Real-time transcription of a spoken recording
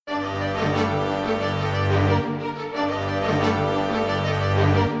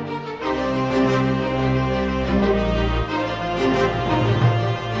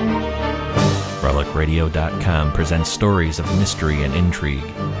RockYRadio.com presents stories of mystery and intrigue,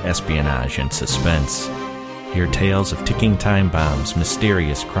 espionage and suspense. Hear tales of ticking time bombs,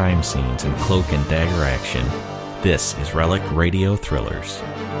 mysterious crime scenes, and cloak and dagger action. This is Relic Radio Thrillers.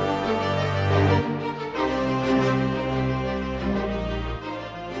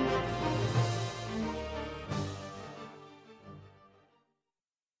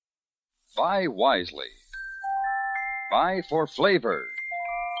 Buy wisely. Buy for flavor.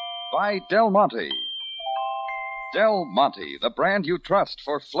 Buy Del Monte. Del Monte, the brand you trust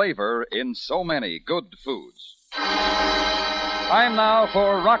for flavor in so many good foods. Time now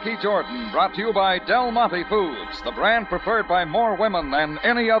for Rocky Jordan, brought to you by Del Monte Foods, the brand preferred by more women than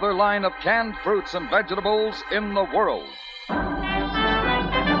any other line of canned fruits and vegetables in the world.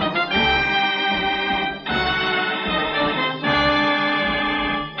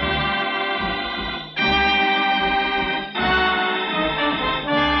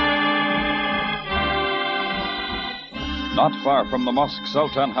 Not far from the Mosque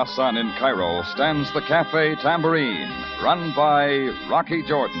Sultan Hassan in Cairo stands the Café Tambourine, run by Rocky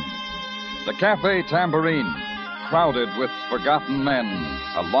Jordan. The Café Tambourine, crowded with forgotten men,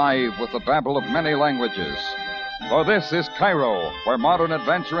 alive with the babble of many languages. For this is Cairo, where modern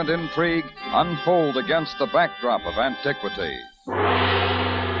adventure and intrigue unfold against the backdrop of antiquity.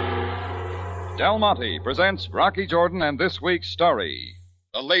 Del Monte presents Rocky Jordan and this week's story,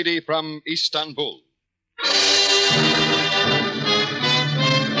 The Lady from Istanbul.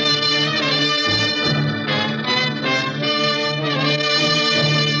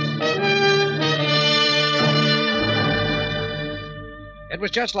 It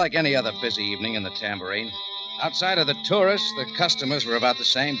was just like any other busy evening in the Tambourine. Outside of the tourists, the customers were about the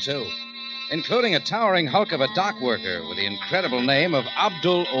same, too, including a towering hulk of a dock worker with the incredible name of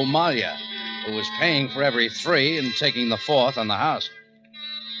Abdul Omalia, who was paying for every three and taking the fourth on the house.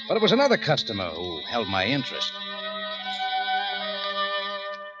 But it was another customer who held my interest.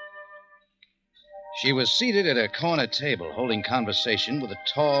 She was seated at a corner table holding conversation with a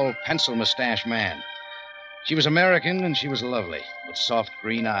tall, pencil-mustached man. She was American, and she was lovely, with soft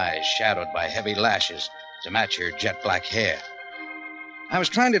green eyes shadowed by heavy lashes to match her jet-black hair. I was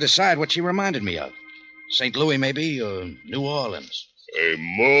trying to decide what she reminded me of. St. Louis, maybe, or New Orleans. A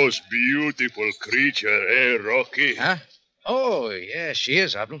most beautiful creature, eh, Rocky? Huh? Oh, yeah, she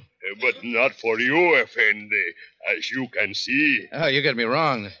is, Abdul. But not for you, Effendi, as you can see. Oh, you got me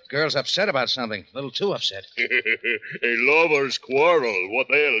wrong. The girl's upset about something. A little too upset. A lover's quarrel, what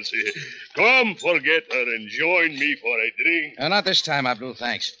else? Come, forget her and join me for a drink. Not this time, Abdul,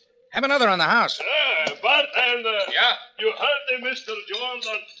 thanks. Have another on the house. Bartender. Yeah? You heard Mr.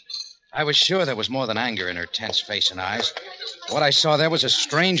 Jordan? I was sure there was more than anger in her tense face and eyes. What I saw there was a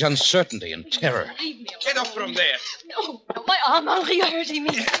strange uncertainty and terror. Leave me Get off from there. No, my arm, Henri, you're hurting me.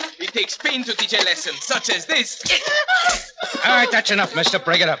 It takes pain to teach a lesson such as this. All right, that's enough, mister.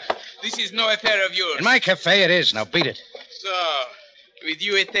 Break it up. This is no affair of yours. In my cafe, it is. Now beat it. So, with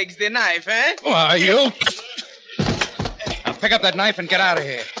you it takes the knife, eh? Who are you? Now pick up that knife and get out of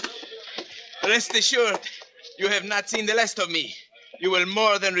here. Rest assured, you have not seen the last of me. You will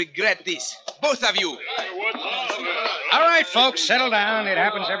more than regret this. Both of you. All right, folks, settle down. It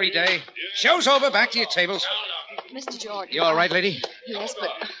happens every day. Show's over. Back to your tables. Mr. Jordan. You all right, lady? Yes,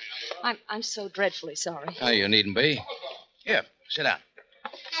 but I'm so dreadfully sorry. Oh, you needn't be. Here, sit down.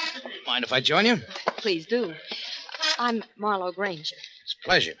 Mind if I join you? Please do. I'm Marlowe Granger. It's a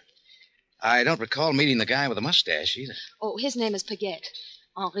pleasure. I don't recall meeting the guy with the mustache either. Oh, his name is Paget.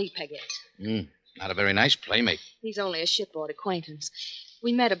 Henri Paget. Not a very nice playmate. He's only a shipboard acquaintance.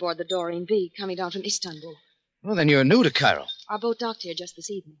 We met aboard the Doreen B, coming down from Istanbul. Well, then you're new to Cairo. Our boat docked here just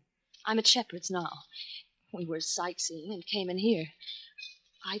this evening. I'm at Shepherd's now. We were sightseeing and came in here.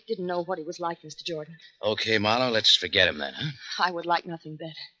 I didn't know what he was like, Mr. Jordan. Okay, Marlowe, let's forget him then, huh? I would like nothing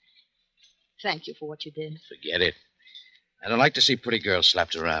better. Thank you for what you did. Forget it. I don't like to see pretty girls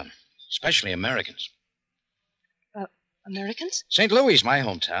slapped around, especially Americans. Americans? St. Louis, my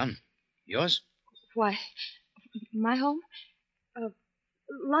hometown. Yours? Why, my home?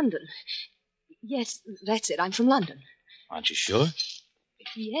 London. Yes, that's it. I'm from London. Aren't you sure?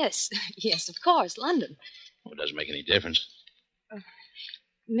 Yes, of course, London. Well, it doesn't make any difference.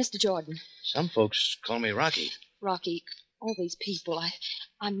 Mr. Jordan. Some folks call me Rocky. Rocky, all these people,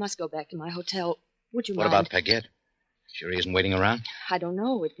 I must go back to my hotel. Would you What mind? about Paget? Sure he isn't waiting around? I don't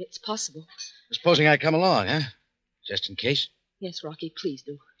know. It's possible. Supposing I come along, huh? Just in case? Yes, Rocky, please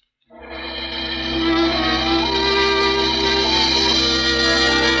do.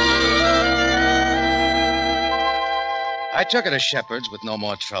 I took her to Shepherd's with no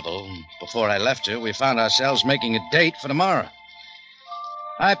more trouble. Before I left her, we found ourselves making a date for tomorrow.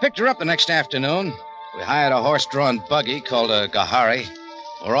 I picked her up the next afternoon, We hired a horse-drawn buggy called a Gahari.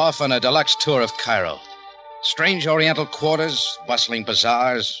 We're off on a deluxe tour of Cairo. Strange oriental quarters, bustling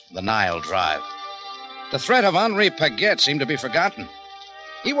bazaars, the Nile Drive. The threat of Henri Paguette seemed to be forgotten.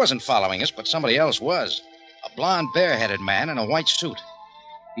 He wasn't following us, but somebody else was. A blond, bare-headed man in a white suit.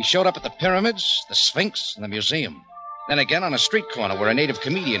 He showed up at the pyramids, the Sphinx, and the museum. Then again on a street corner where a native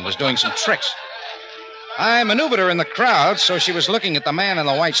comedian was doing some tricks. I maneuvered her in the crowd so she was looking at the man in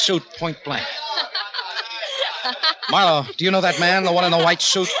the white suit point blank. Marlo, do you know that man, the one in the white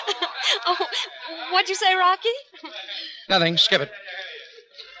suit? Oh, what'd you say, Rocky? Nothing. Skip it.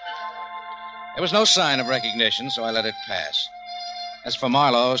 There was no sign of recognition, so I let it pass. As for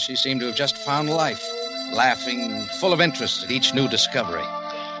Marlo, she seemed to have just found life, laughing, full of interest at each new discovery.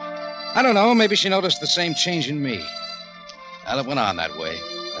 I don't know, maybe she noticed the same change in me. Well, it went on that way.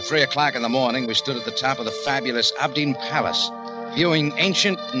 At 3 o'clock in the morning, we stood at the top of the fabulous Abdin Palace, viewing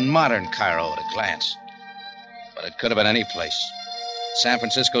ancient and modern Cairo at a glance. But it could have been any place. San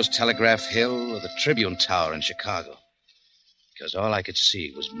Francisco's Telegraph Hill or the Tribune Tower in Chicago. Because all I could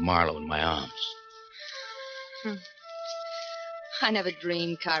see was Marlo in my arms. I never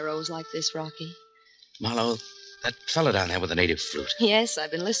dreamed Cairo was like this, Rocky. Marlo, that fellow down there with the native flute. Yes,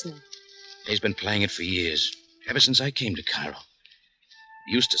 I've been listening. He's been playing it for years, ever since I came to Cairo.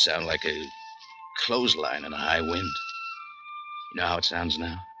 It used to sound like a clothesline in a high wind. You know how it sounds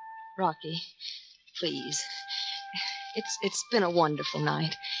now? Rocky, please. It's been a wonderful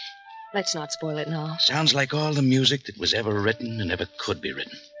night. Let's not spoil it now. Sounds like all the music that was ever written and ever could be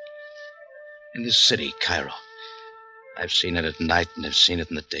written. In this city, Cairo. I've seen it at night and I've seen it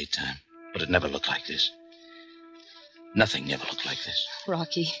in the daytime, but it never looked like this. Nothing ever looked like this.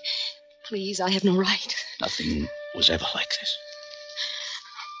 Rocky, please, I have no right. Nothing was ever like this.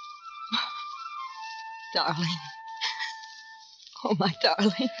 Darling. Oh, my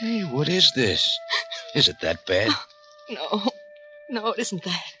darling. Hey, what is this? Is it that bad? No, it isn't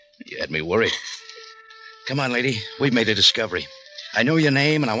that. You had me worried. Come on, lady. We've made a discovery. I know your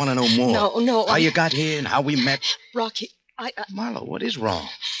name, and I want to know more. No. How you got here and how we met. Rocky, Marlo, what is wrong?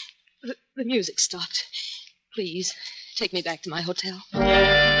 The music stopped. Please, take me back to my hotel.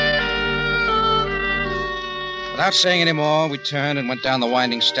 Without saying any more, we turned and went down the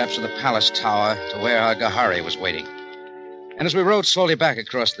winding steps of the palace tower to where our Gahari was waiting. And as we rode slowly back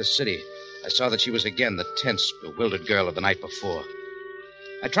across the city, I saw that she was again the tense, bewildered girl of the night before.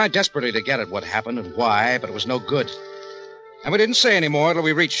 I tried desperately to get at what happened and why, but it was no good. And we didn't say any more till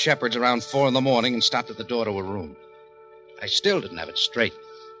we reached Shepard's around 4 a.m. and stopped at the door to a room. I still didn't have it straight.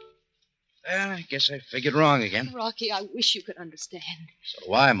 Well, I guess I figured wrong again. Rocky, I wish you could understand. So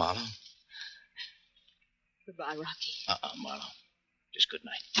do I, Marlo. Goodbye, Rocky. Marlo. Just good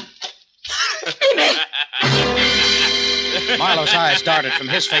night. Marlo's eyes darted from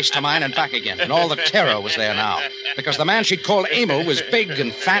his face to mine and back again, and all the terror was there now, because the man she'd called Emil was big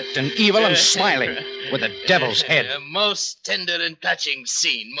and fat and evil and smiling, with a devil's head. A most tender and touching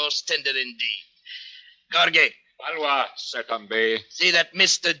scene, most tender indeed. Gorge. Alwa, Sekambe. See that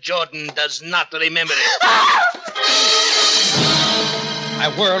Mr. Jordan does not remember it.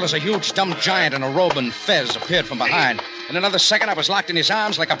 I whirled as a huge, dumb giant in a robe and fez appeared from behind. In another second, I was locked in his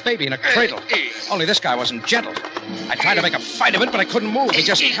arms like a baby in a cradle. Only this guy wasn't gentle. I tried to make a fight of it, but I couldn't move. He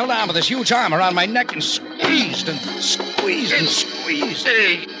just held on with his huge arm around my neck and squeezed and squeezed and squeezed.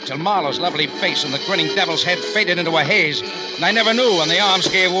 Till Marlo's lovely face and the grinning devil's head faded into a haze. And I never knew when the arms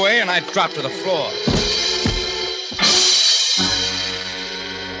gave way and I dropped to the floor.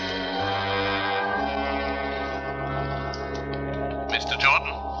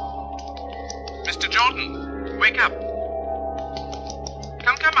 Mr. Jordan, wake up.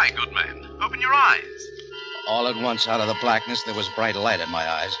 Come, my good man. Open your eyes. All at once, out of the blackness, there was bright light in my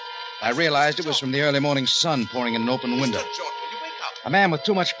eyes. I realized it was from the early morning sun pouring in an open window. Mr. Jordan, will you wake up? A man with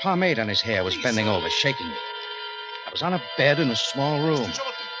too much pomade on his hair was bending over, shaking me. I was on a bed in a small room, Mr.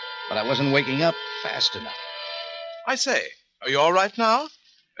 Jordan. but I wasn't waking up fast enough. I say, are you all right now?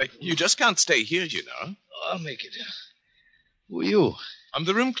 You just can't stay here, you know. I'll make it. Who are you? I'm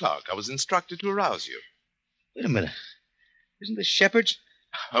the room clerk. I was instructed to arouse you. Wait a minute. Isn't this Shepard's?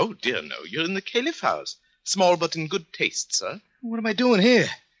 Oh, dear, no. You're in the Caliph house. Small but in good taste, sir. What am I doing here?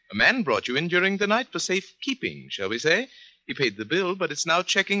 A man brought you in during the night for safekeeping, shall we say. He paid the bill, but it's now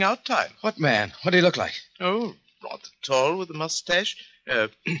checking out time. What man? What did he look like? Oh, rather tall with a mustache.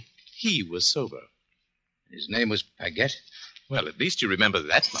 He was sober. His name was Paguette? Well, at least you remember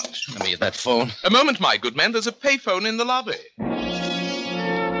that much. Let me get that phone. A moment, my good man. There's a payphone in the lobby.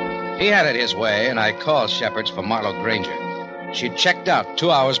 He had it his way, and I called Shepard's for Marlo Granger. She'd checked out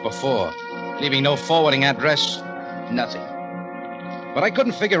 2 hours before, leaving no forwarding address, nothing. What I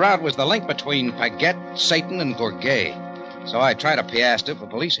couldn't figure out was the link between Paget, Satan, and Gourget. So I tried a piastre for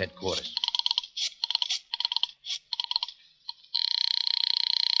police headquarters.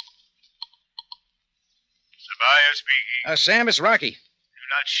 Sabaya speaking. Sam, it's Rocky. Do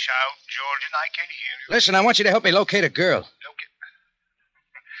not shout, Jordan. I can hear you. Listen, I want you to help me locate a girl. Is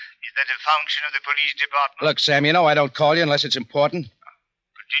that a function of the police department? Look, Sam, you know I don't call you unless it's important.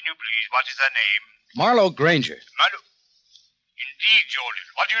 Continue, please. What is her name? Marlo Granger. Indeed, Jordan.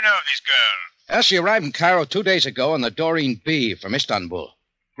 What do you know of this girl? She arrived in Cairo 2 days ago on the Doreen B from Istanbul.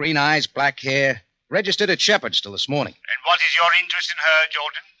 Green eyes, black hair. Registered at Shepherd's till this morning. And what is your interest in her,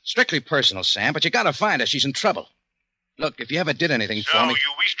 Jordan? Strictly personal, Sam, but you gotta find her. She's in trouble. Look, if you ever did anything for me... So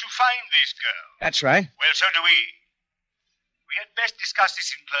you wish to find this girl? That's right. Well, so do we. We had best discuss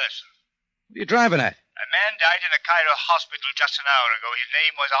this in person. What are you driving at? A man died in a Cairo hospital just an hour ago. His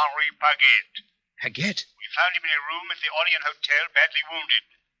name was Henri Paget. Paget? We found him in a room at the Orient Hotel, badly wounded.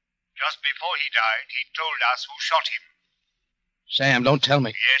 Just before he died, he told us who shot him. Sam, don't tell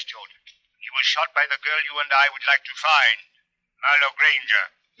me. Yes, Jordan. He was shot by the girl you and I would like to find, Marlo Granger.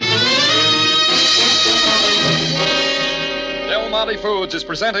 Del Monte Foods is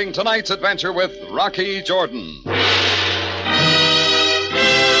presenting tonight's adventure with Rocky Jordan.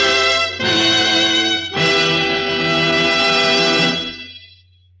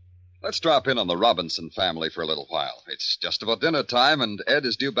 Let's drop in on the Robinson family for a little while. It's just about dinner time, and Ed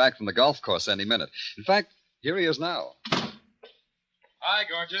is due back from the golf course any minute. In fact, here he is now. Hi,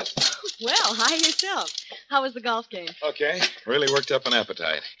 gorgeous. Well, hi yourself. How was the golf game? Okay. Really worked up an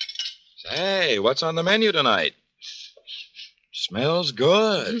appetite. Say, what's on the menu tonight? Smells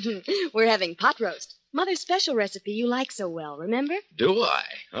good. We're having pot roast. Mother's special recipe you like so well, remember? Do I?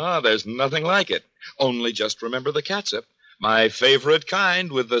 Oh, there's nothing like it. Only just remember the catsup. My favorite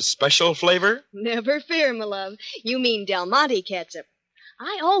kind with the special flavor. Never fear, my love. You mean Del Monte catsup.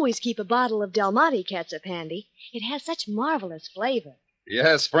 I always keep a bottle of Del Monte catsup handy. It has such marvelous flavor.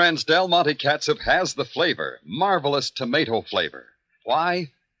 Yes, friends, Del Monte catsup has the flavor. Marvelous tomato flavor.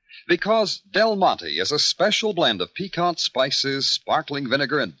 Why? Because Del Monte is a special blend of piquant spices, sparkling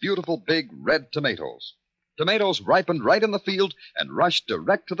vinegar, and beautiful big red tomatoes. Tomatoes ripened right in the field and rushed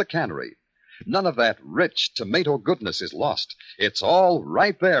direct to the cannery. None of that rich tomato goodness is lost. It's all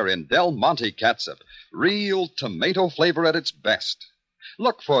right there in Del Monte catsup. Real tomato flavor at its best.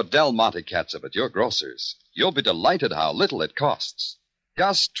 Look for Del Monte catsup at your grocer's. You'll be delighted how little it costs.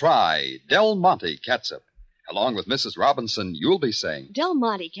 Just try Del Monte catsup. Along with Mrs. Robinson, you'll be saying, Del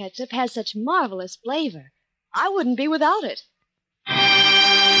Monte catsup has such marvelous flavor. I wouldn't be without it.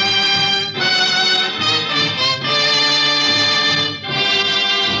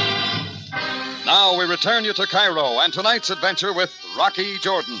 Now we return you to Cairo and tonight's adventure with Rocky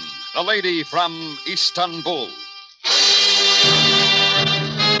Jordan, the lady from Istanbul.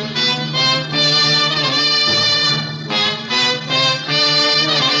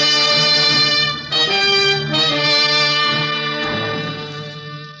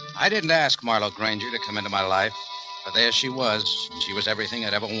 I didn't ask Marlo Granger to come into my life, but there she was, and she was everything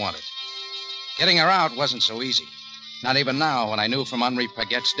I'd ever wanted. Getting her out wasn't so easy. Not even now, when I knew from Henri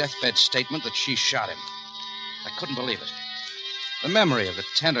Paget's deathbed statement that she shot him. I couldn't believe it. The memory of the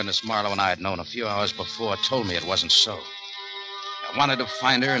tenderness Marlo and I had known a few hours before told me it wasn't so. I wanted to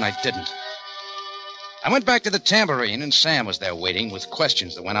find her, and I didn't. I went back to the Tambourine, and Sam was there waiting with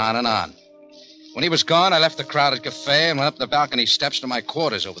questions that went on and on. When he was gone, I left the crowded cafe and went up the balcony steps to my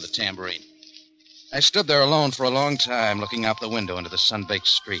quarters over the Tambourine. I stood there alone for a long time, looking out the window into the sun-baked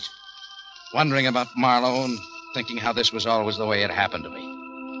street, wondering about Marlo and thinking how this was always the way it happened to me.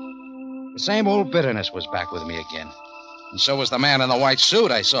 The same old bitterness was back with me again. And so was the man in the white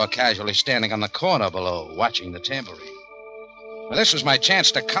suit I saw casually standing on the corner below, watching the Tambourine. Well, this was my chance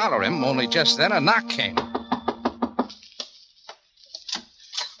to collar him, only just then a knock came.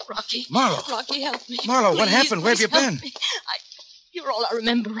 Rocky. Marlo. Rocky, help me. Marlo, what happened? Where have you been? You're all I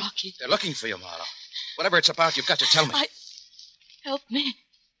remember, Rocky. They're looking for you, Marlo. Whatever it's about, you've got to tell me. Help me.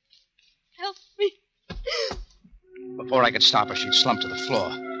 Help me. Before I could stop her, she'd slumped to the floor.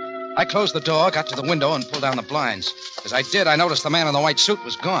 I closed the door, got to the window, and pulled down the blinds. As I did, I noticed the man in the white suit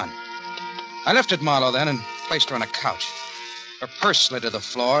was gone. I lifted Marlo then and placed her on a couch. Her purse slid to the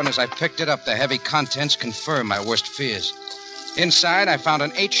floor, and as I picked it up, the heavy contents confirmed my worst fears. Inside, I found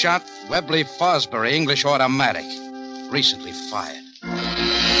an 8-shot Webley Fosbury English automatic, recently fired.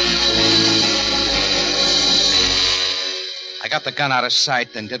 I got the gun out of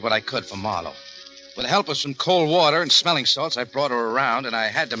sight, then did what I could for Marlo. With the help of some cold water and smelling salts, I brought her around, and I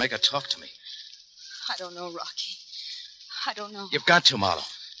had to make her talk to me. I don't know, Rocky. I don't know. You've got to, Marlo.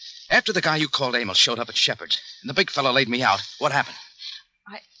 After the guy you called Amos showed up at Shepherd's, and the big fellow laid me out, what happened?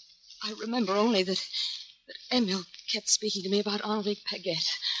 I remember only that Emil kept speaking to me about Henri Paget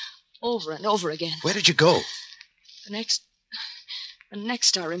over and over again. Where did you go? The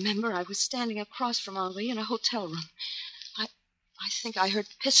next I remember, I was standing across from Henri in a hotel room. I think I heard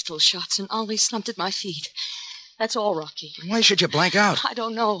pistol shots, and Henri slumped at my feet. That's all, Rocky. Why should you blank out? I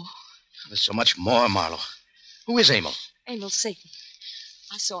don't know. There's so much more, Marlowe. Who is Emil? Emil Satan.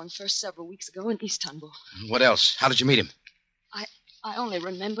 I saw him first several weeks ago in Istanbul. What else? How did you meet him? I only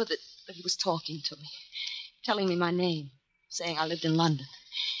remember that he was talking to me, telling me my name, saying I lived in London.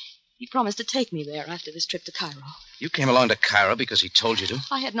 He promised to take me there after this trip to Cairo. You came along to Cairo because he told you to?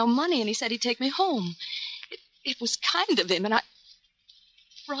 I had no money, and he said he'd take me home. It was kind of him, and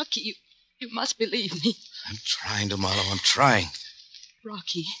Rocky, you must believe me. I'm trying to, Marlowe. I'm trying.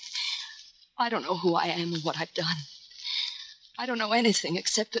 Rocky, I don't know who I am and what I've done. I don't know anything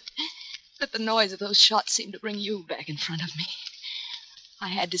except that the noise of those shots seemed to bring you back in front of me. I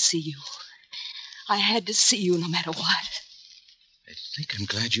had to see you. I had to see you no matter what. I think I'm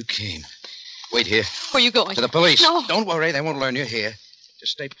glad you came. Wait here. Where are you going? To the police. No. Don't worry. They won't learn you're here.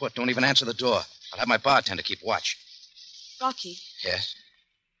 Just stay put. Don't even answer the door. I'll have my bartender keep watch. Rocky. Yes?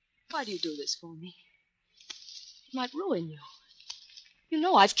 Why do you do this for me? It might ruin you. You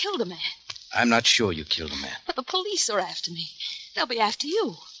know I've killed a man. I'm not sure you killed a man. But the police are after me. They'll be after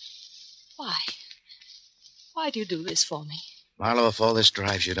you. Why? Why do you do this for me? Marlowe, if all this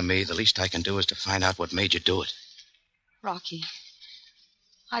drives you to me, the least I can do is to find out what made you do it. Rocky,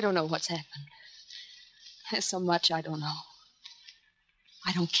 I don't know what's happened. There's so much I don't know.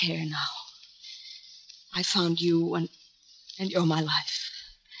 I don't care now. I found you, and you're my life.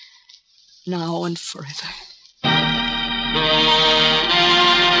 Now and forever.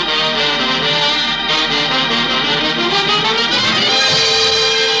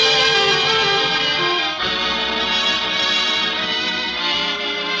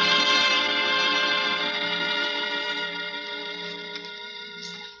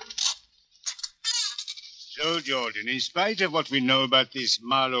 So, Jordan, in spite of what we know about this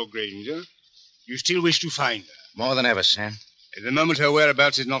Marlowe Granger, you still wish to find her? More than ever, Sam. At the moment, her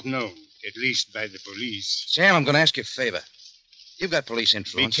whereabouts is not known, at least by the police. Sam, I'm going to ask you a favor. You've got police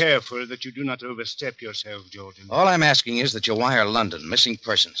influence. Be careful that you do not overstep yourself, Jordan. All I'm asking is that you wire London, missing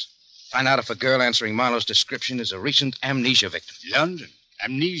persons. Find out if a girl answering Marlowe's description is a recent amnesia victim. London?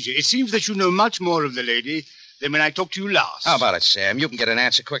 Amnesia? It seems that you know much more of the lady than when I talked to you last. How about it, Sam? You can get an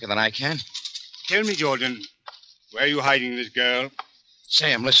answer quicker than I can. Tell me, Jordan, where are you hiding this girl?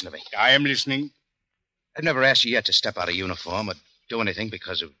 Sam, listen to me. I am listening. I've never asked you yet to step out of uniform or do anything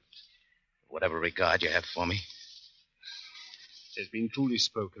because of whatever regard you have for me. It has been truly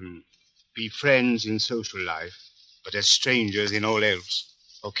spoken. Be friends in social life, but as strangers in all else.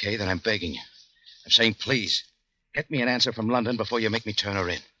 Okay, then I'm begging you. I'm saying please, get me an answer from London before you make me turn her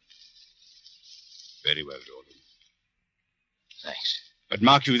in. Very well, Jordan. Thanks. But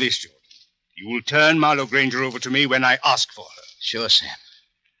mark you this, Jordan. You will turn Marlowe Granger over to me when I ask for her. Sure, Sam.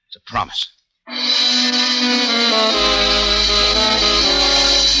 It's a promise.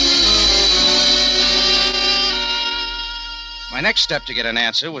 My next step to get an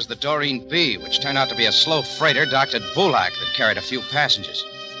answer was the Doreen B, which turned out to be a slow freighter docked at Bulak that carried a few passengers.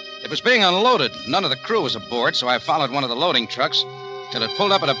 It was being unloaded. None of the crew was aboard, so I followed one of the loading trucks till it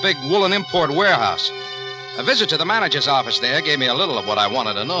pulled up at a big woolen import warehouse. A visit to the manager's office there gave me a little of what I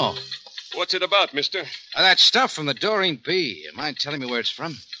wanted to know. What's it about, mister? That stuff from the Doreen B. You mind telling me where it's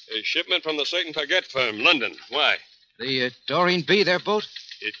from? A shipment from the Satan Paget firm, London. Why? The Doreen B, their boat?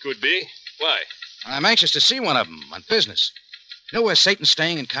 It could be. Why? I'm anxious to see one of them on business. You know where Satan's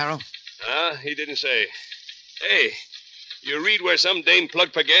staying in Cairo? He didn't say. Hey, you read where some dame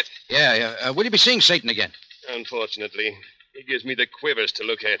plugged Paget? Yeah. Will you be seeing Satan again? Unfortunately. He gives me the quivers to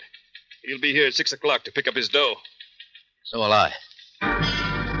look at. He'll be here at 6 o'clock to pick up his dough. So will I.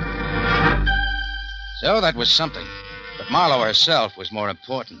 So that was something. But Marlowe herself was more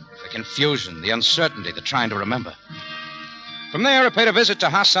important. The confusion, the uncertainty, the trying to remember. From there, I paid a visit to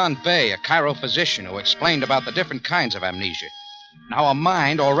Hassan Bey, a Cairo physician who explained about the different kinds of amnesia. And how a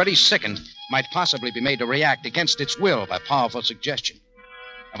mind already sickened might possibly be made to react against its will by powerful suggestion.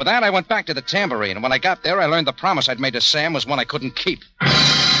 And with that, I went back to the Tambourine, and when I got there, I learned the promise I'd made to Sam was one I couldn't keep.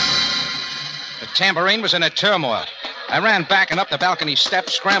 The Tambourine was in a turmoil. I ran back and up the balcony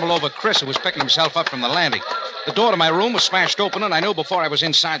steps, scrambled over Chris, who was picking himself up from the landing. The door to my room was smashed open, and I knew before I was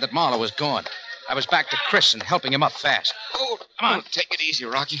inside that Marlowe was gone. I was back to Chris and helping him up fast. Oh, come on. Take it easy,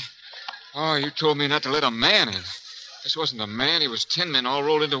 Rocky. Oh, you told me not to let a man in. This wasn't a man. He was 10 men all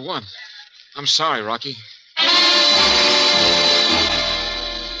rolled into one. I'm sorry, Rocky.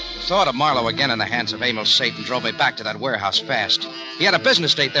 thought of Marlowe again in the hands of Emil Satan drove me back to that warehouse fast. He had a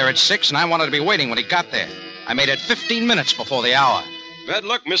business date there at 6, and I wanted to be waiting when he got there. I made it 15 minutes before the hour. Bad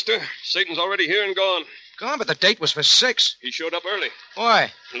luck, mister. Satan's already here and gone. Gone, but the date was for 6. He showed up early.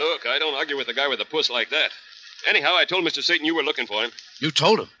 Why? Look, I don't argue with a guy with a puss like that. Anyhow, I told Mr. Satan you were looking for him. You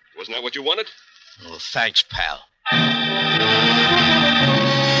told him? Wasn't that what you wanted? Oh, thanks, pal.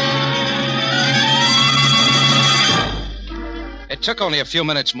 It took only a few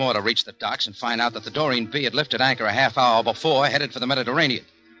minutes more to reach the docks and find out that the Doreen B had lifted anchor a half hour before, headed for the Mediterranean.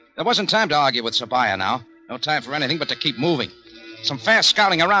 There wasn't time to argue with Sabaya now. No time for anything but to keep moving. Some fast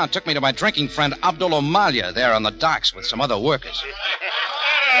scouting around took me to my drinking friend Abdul Omalia there on the docks with some other workers.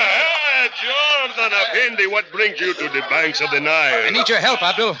 Jordan Effendi, what brings you to the banks of the Nile? I need your help,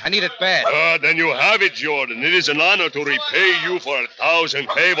 Abdul. I need it bad. Then you have it, Jordan. It is an honor to repay you for 1,000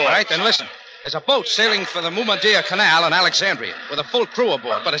 favors. All right, then listen. There's a boat sailing for the Mumadia Canal in Alexandria with a full crew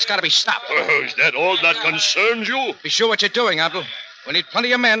aboard, but it's got to be stopped. Oh, is that all that concerns you? Be sure what you're doing, Abdul. We need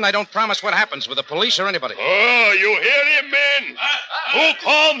plenty of men. I don't promise what happens with the police or anybody. Oh, you hear him, men? Who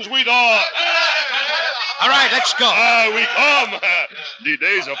comes with us? All right, let's go. We come. The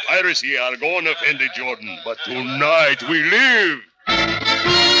days of piracy are gone, Effendi Jordan, but tonight we live.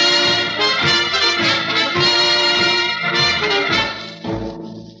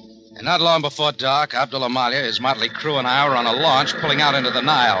 And not long before dark, Abdul Amalia, his motley crew, and I were on a launch pulling out into the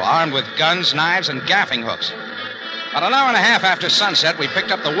Nile, armed with guns, knives, and gaffing hooks. About an hour and a half after sunset, we picked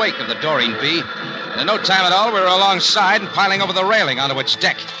up the wake of the Doreen B. And in no time at all, we were alongside and piling over the railing onto its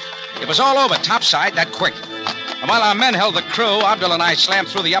deck. It was all over topside that quick. And while our men held the crew, Abdul and I slammed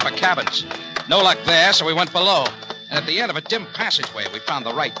through the upper cabins. No luck there, so we went below. And at the end of a dim passageway, we found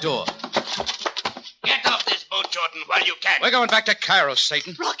the right door. Get off this boat, Jordan, while you can. We're going back to Cairo,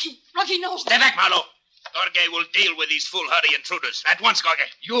 Satan. Rocky, no. Stay back, Marlowe. Jorge will deal with these foolhardy intruders. At once, Jorge.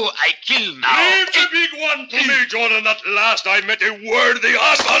 You I kill now. Leave the big one to me, Jordan. At last I met a worthy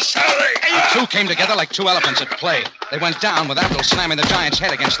adversary. The two came together like two elephants at play. They went down with Abdul slamming the giant's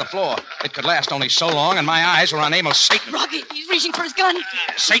head against the floor. It could last only so long, and my eyes were on Emil Satan. Rocky, he's reaching for his gun.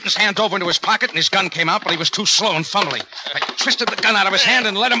 Satan's hand dove into his pocket, and his gun came out, but he was too slow and fumbly. I twisted the gun out of his hand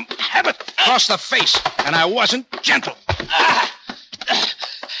and let him have it across the face, and I wasn't gentle.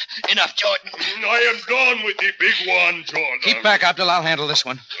 Enough, Jordan. I am done with the big one, Jordan. Keep back, Abdul. I'll handle this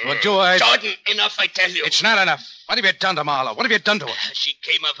one. What do I... Jordan, enough, I tell you. It's not enough. What have you done to Marlowe? What have you done to her? She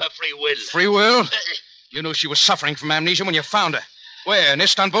came of her free will. Free will? You knew she was suffering from amnesia when you found her. Where, in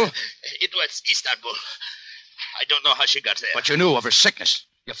Istanbul? It was Istanbul. I don't know how she got there. But you knew of her sickness.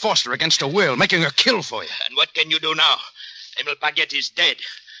 You forced her against her will, making her kill for you. And what can you do now? Emil Paget is dead.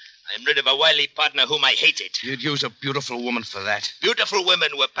 I'm rid of a wily partner whom I hated. You'd use a beautiful woman for that. Beautiful women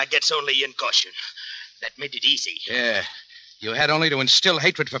were Paget's only incaution. That made it easy. Yeah. You had only to instill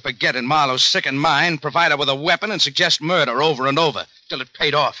hatred for Paget in Marlowe's sickened mind, provide her with a weapon, and suggest murder over and over, till it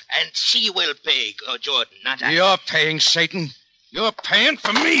paid off. And she will pay, Jordan, not I. You're paying, Satan. You're paying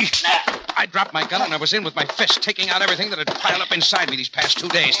for me. I dropped my gun and I was in with my fist, taking out everything that had piled up inside me these past 2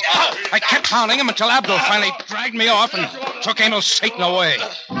 days. I kept pounding him until Abdul finally dragged me off and took Emil Satan away.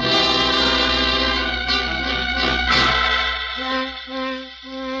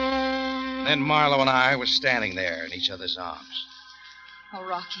 Then Marlowe and I were standing there in each other's arms. Oh,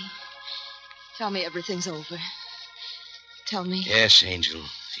 Rocky, tell me everything's over. Tell me. Yes, Angel,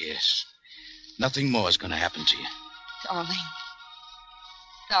 yes. Nothing more is going to happen to you.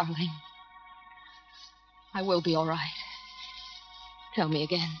 Darling, I will be all right. Tell me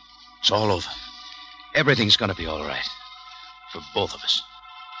again. It's all over. Everything's going to be all right. For both of us.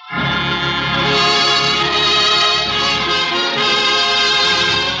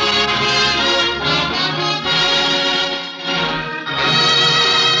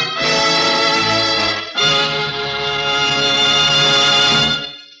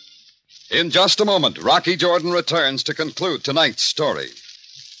 In just a moment, Rocky Jordan returns to conclude tonight's story.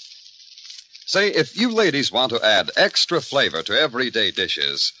 Say, if you ladies want to add extra flavor to everyday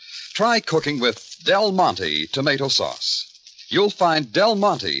dishes, try cooking with Del Monte tomato sauce. You'll find Del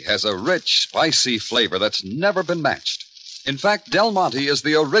Monte has a rich, spicy flavor that's never been matched. In fact, Del Monte is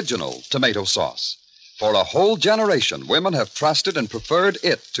the original tomato sauce. For a whole generation, women have trusted and preferred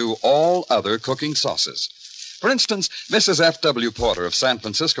it to all other cooking sauces. For instance, Mrs. F.W. Porter of San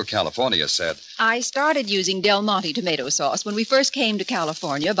Francisco, California said, I started using Del Monte tomato sauce when we first came to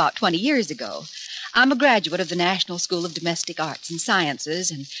California about 20 years ago. I'm a graduate of the National School of Domestic Arts and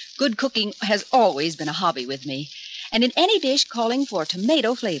Sciences, and good cooking has always been a hobby with me. And in any dish calling for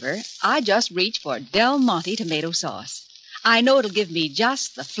tomato flavor, I just reach for Del Monte tomato sauce. I know it'll give me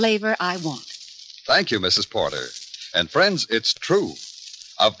just the flavor I want. Thank you, Mrs. Porter. And friends, it's true.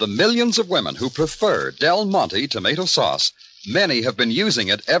 Of the millions of women who prefer Del Monte tomato sauce, many have been using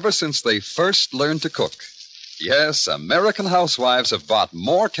it ever since they first learned to cook. Yes, American housewives have bought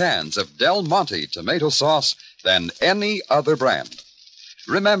more cans of Del Monte tomato sauce than any other brand.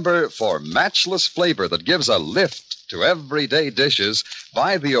 Remember, for matchless flavor that gives a lift to everyday dishes,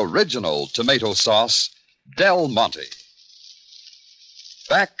 buy the original tomato sauce, Del Monte.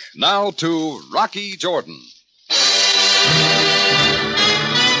 Back now to Rocky Jordan.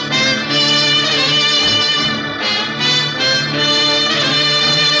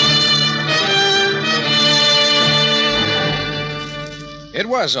 It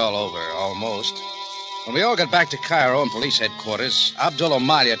was all over, almost. When we all got back to Cairo and police headquarters, Abdul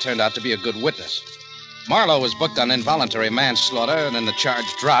Omalia turned out to be a good witness. Marlowe was booked on involuntary manslaughter, and then the charge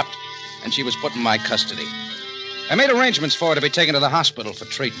dropped, and she was put in my custody. I made arrangements for her to be taken to the hospital for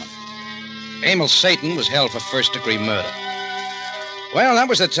treatment. Emil Satan was held for first-degree murder. Well, that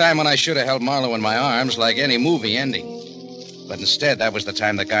was the time when I should have held Marlowe in my arms like any movie ending. But instead, that was the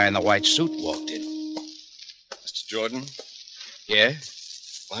time the guy in the white suit walked in. Mr. Jordan? Yeah?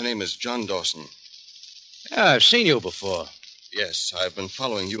 My name is John Dawson. Yeah, I've seen you before. Yes, I've been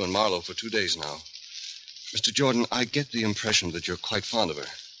following you and Marlowe for 2 days now. Mr. Jordan, I get the impression that you're quite fond of her.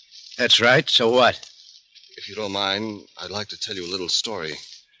 That's right. So what? If you don't mind, I'd like to tell you a little story.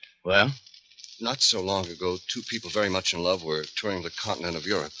 Well? Not so long ago, two people very much in love were touring the continent of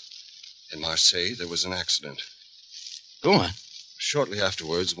Europe. In Marseille, there was an accident. Go on. Shortly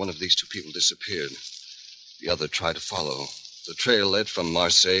afterwards, one of these two people disappeared. The other tried to follow. The trail led from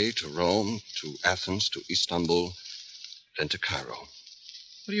Marseille to Rome, to Athens, to Istanbul, then to Cairo.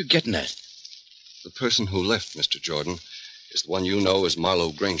 What are you getting at? The person who left, Mr. Jordan, is the one you know as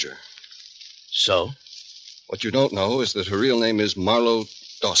Marlowe Granger. So? What you don't know is that her real name is Marlowe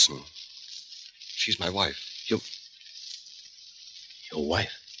Dawson. She's my wife. Your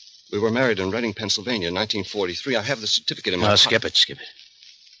wife? We were married in Reading, Pennsylvania in 1943. I have the certificate in my skip it.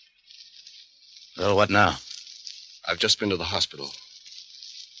 Well, what now? I've just been to the hospital.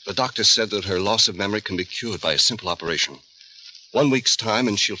 The doctor said that her loss of memory can be cured by a simple operation. 1 week's time,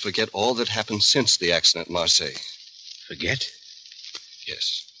 and she'll forget all that happened since the accident in Marseille. Forget?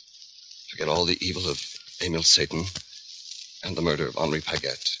 Yes. Forget all the evil of Emil Satan and the murder of Henri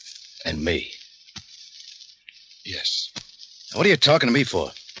Paget. And me? Yes. Now, what are you talking to me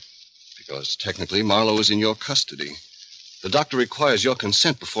for? Because technically Marlowe is in your custody. The doctor requires your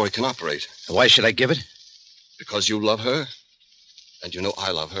consent before he can operate. Why should I give it? Because you love her, and you know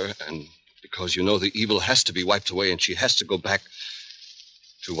I love her, and because you know the evil has to be wiped away and she has to go back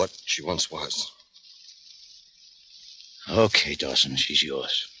to what she once was. Okay, Dawson, she's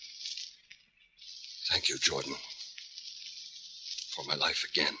yours. Thank you, Jordan, for my life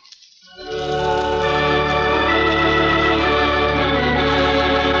again.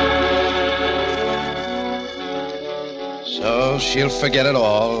 So she'll forget it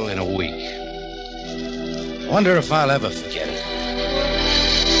all in a week. Wonder if I'll ever forget it.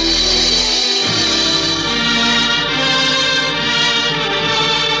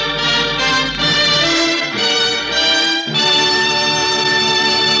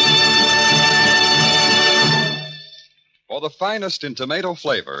 For the finest in tomato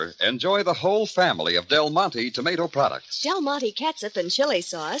flavor, enjoy the whole family of Del Monte tomato products. Del Monte ketchup and chili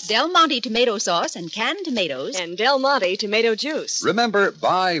sauce. Del Monte tomato sauce and canned tomatoes. And Del Monte tomato juice. Remember,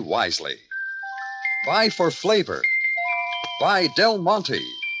 buy wisely. Buy for flavor. Buy Del Monte.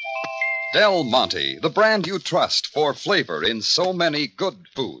 Del Monte, the brand you trust for flavor in so many good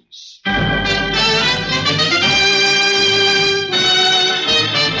foods.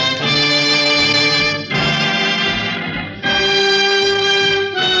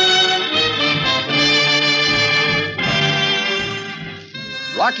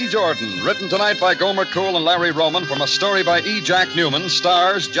 Rocky Jordan, written tonight by Gomer Cool and Larry Roman from a story by E. Jack Newman,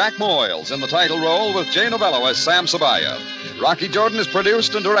 stars Jack Moyles in the title role with Jay Novello as Sam Sabaya. Rocky Jordan is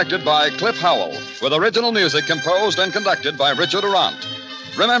produced and directed by Cliff Howell, with original music composed and conducted by Richard Arant.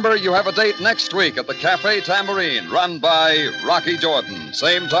 Remember, you have a date next week at the Cafe Tambourine, run by Rocky Jordan.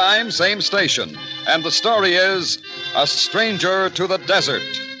 Same time, same station. And the story is A Stranger to the Desert.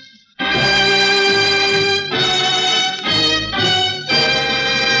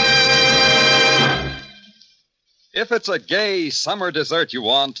 If it's a gay summer dessert you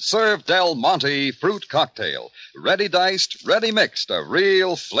want, serve Del Monte fruit cocktail. Ready diced, ready mixed, a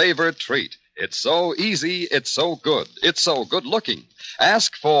real flavored treat. It's so easy, it's so good, it's so good looking.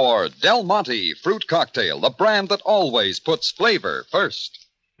 Ask for Del Monte fruit cocktail, the brand that always puts flavor first.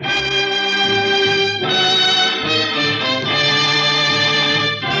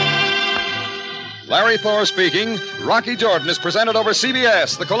 Larry Thor speaking. Rocky Jordan is presented over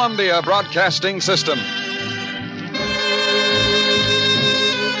CBS, the Columbia Broadcasting System.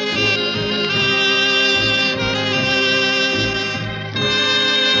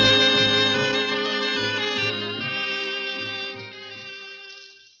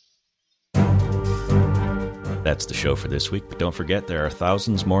 That's the show for this week, but don't forget there are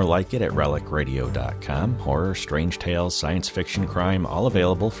thousands more like it at relicradio.com. Horror, strange tales, science fiction, crime, all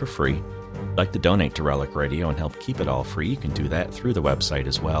available for free. If you'd like to donate to Relic Radio and help keep it all free, you can do that through the website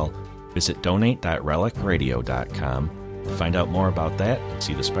as well. Visit donate.relicradio.com to find out more about that and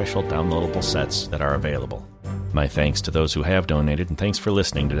see the special downloadable sets that are available. My thanks to those who have donated, and thanks for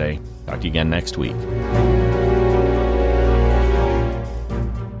listening today. Talk to you again next week.